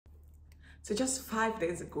So just 5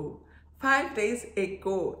 days ago,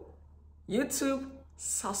 YouTube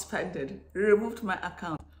suspended, removed my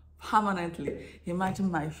account permanently. Imagine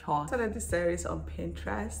my shock. I started this series on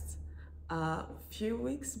Pinterest a few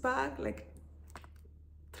weeks back, like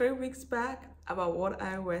 3 weeks back, about what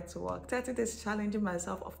I wear to work. 30 days challenging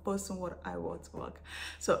myself of posting what I wear to work.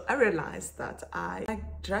 So I realized that I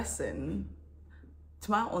like dressing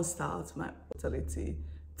to my own style, to my utility,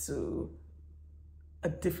 to a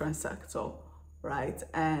different sector, right?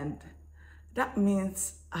 And that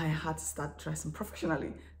means I had to start dressing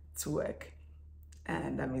professionally to work.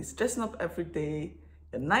 And that means dressing up every day,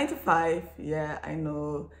 9 to 5. Yeah, I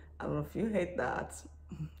know a lot of you hate that.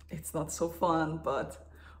 It's not so fun, but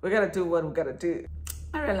we gotta do what we gotta do.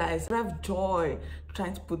 I realized I have joy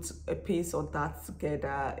trying to put a piece of that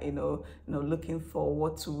together, looking for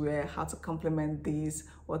what to wear, how to complement these,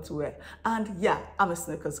 what to wear. And yeah, I'm a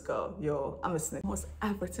sneakers girl, I'm a sneaker. Almost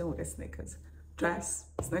everything with the sneakers. Dress,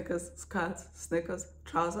 sneakers, skirts, sneakers,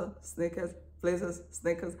 trousers, sneakers, blazers,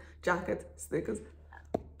 sneakers, jacket, sneakers.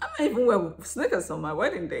 I might even wear sneakers on my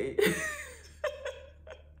wedding day.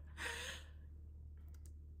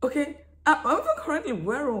 Okay, I'm even currently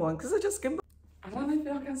wearing one because I just came back. I don't know if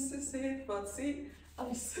y'all can still see it, but see,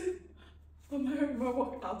 I'm still wearing my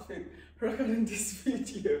work outfit recording this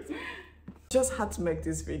video. Just had to make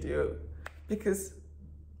this video because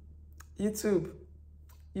YouTube,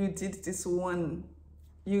 you did this one.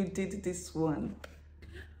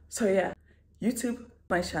 So yeah, YouTube,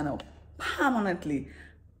 my channel, permanently,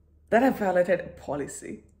 that I violated a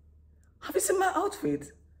policy. Have you seen my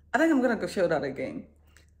outfit? I think I'm gonna go show that again.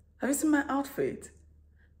 Have you seen my outfit?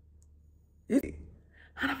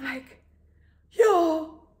 And I'm like,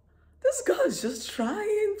 yo, this girl is just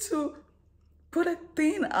trying to put a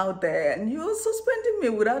thing out there and you're suspending me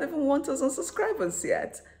without even 1,000 subscribers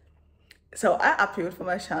yet. So I appealed for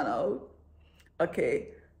my channel, okay,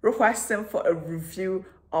 requesting for a review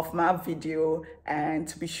of my video and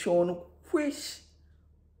to be shown which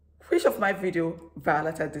of my video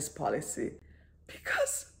violated this policy.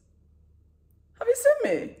 Because, have you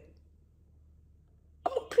seen me?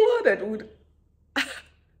 I'm clothed with,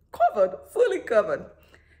 fully covered.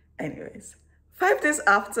 Anyways, 5 days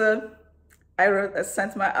after I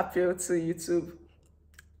sent my appeal to YouTube,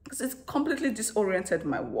 because it completely disoriented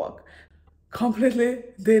my work, completely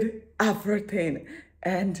did everything.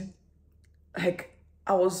 And like,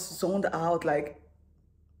 I was zoned out, like,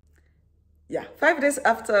 yeah. 5 days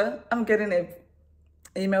after, I'm getting an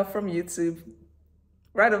email from YouTube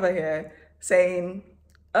right over here saying,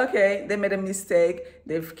 okay, they made a mistake.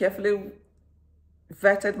 They've carefully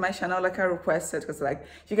vetted my channel like I requested, because like,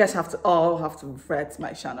 you guys all have to vet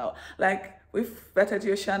my channel. Like, we've vetted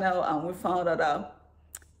your channel and we found out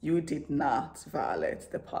you did not violate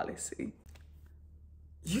the policy.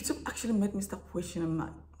 YouTube actually made me start questioning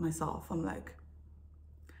myself. I'm like,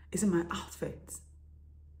 is it my outfits?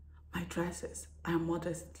 My dresses? I am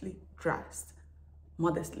modestly dressed.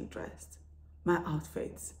 My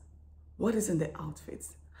outfits. What is in the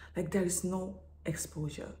outfits? Like, there is no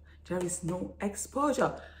exposure. There is no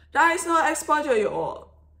exposure,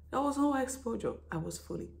 y'all. There was no exposure. I was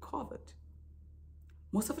fully covered.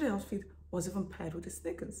 Most of the outfit was even paired with the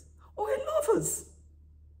sneakers or loafers.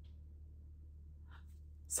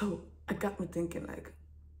 So it got me thinking, like,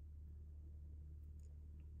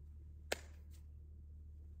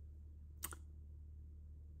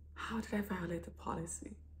 how did I violate the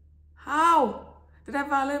policy? How did I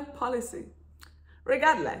violate policy?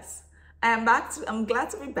 Regardless, I'm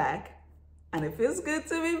glad to be back, and it feels good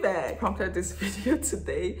to be back. Prompted this video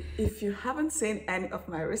today. If you haven't seen any of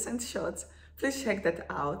my recent shots, please check that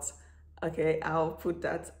out. Okay, I'll put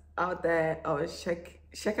that out there, or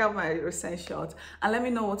check out my recent shots and let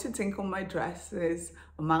me know what you think on my dresses,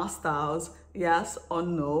 my styles, yes or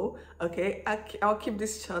no. Okay, I'll keep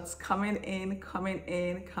these shots coming in.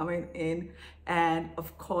 And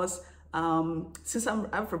of course, since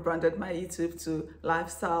I've rebranded my YouTube to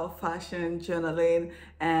lifestyle, fashion, journaling,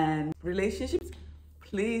 and relationships,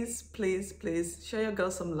 please show your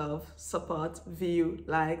girl some love, support, view,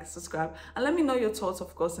 like, subscribe, and let me know your thoughts,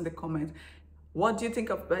 of course, in the comments. What do you think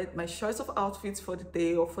about my choice of outfits for the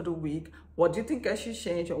day or for the week? What do you think I should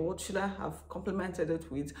change, or what should I have complemented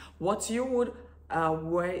it with? What you would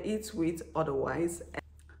wear it with otherwise?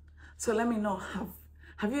 So let me know,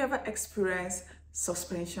 have you ever experienced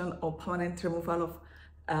suspension or permanent removal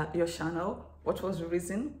of your channel? What was the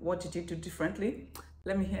reason? What did you do differently?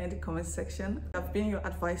 Let me hear in the comment section. Have been your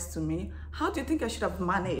advice to me. How do you think I should have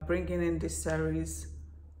managed bringing in this series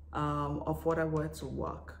of what I wear to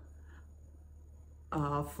work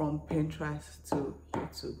from Pinterest to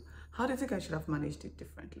YouTube? How do you think I should have managed it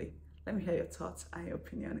differently? Let me hear your thoughts and your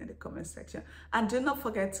opinion in the comment section. And do not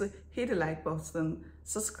forget to hit the like button,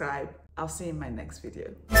 subscribe. I'll see you in my next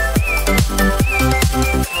video.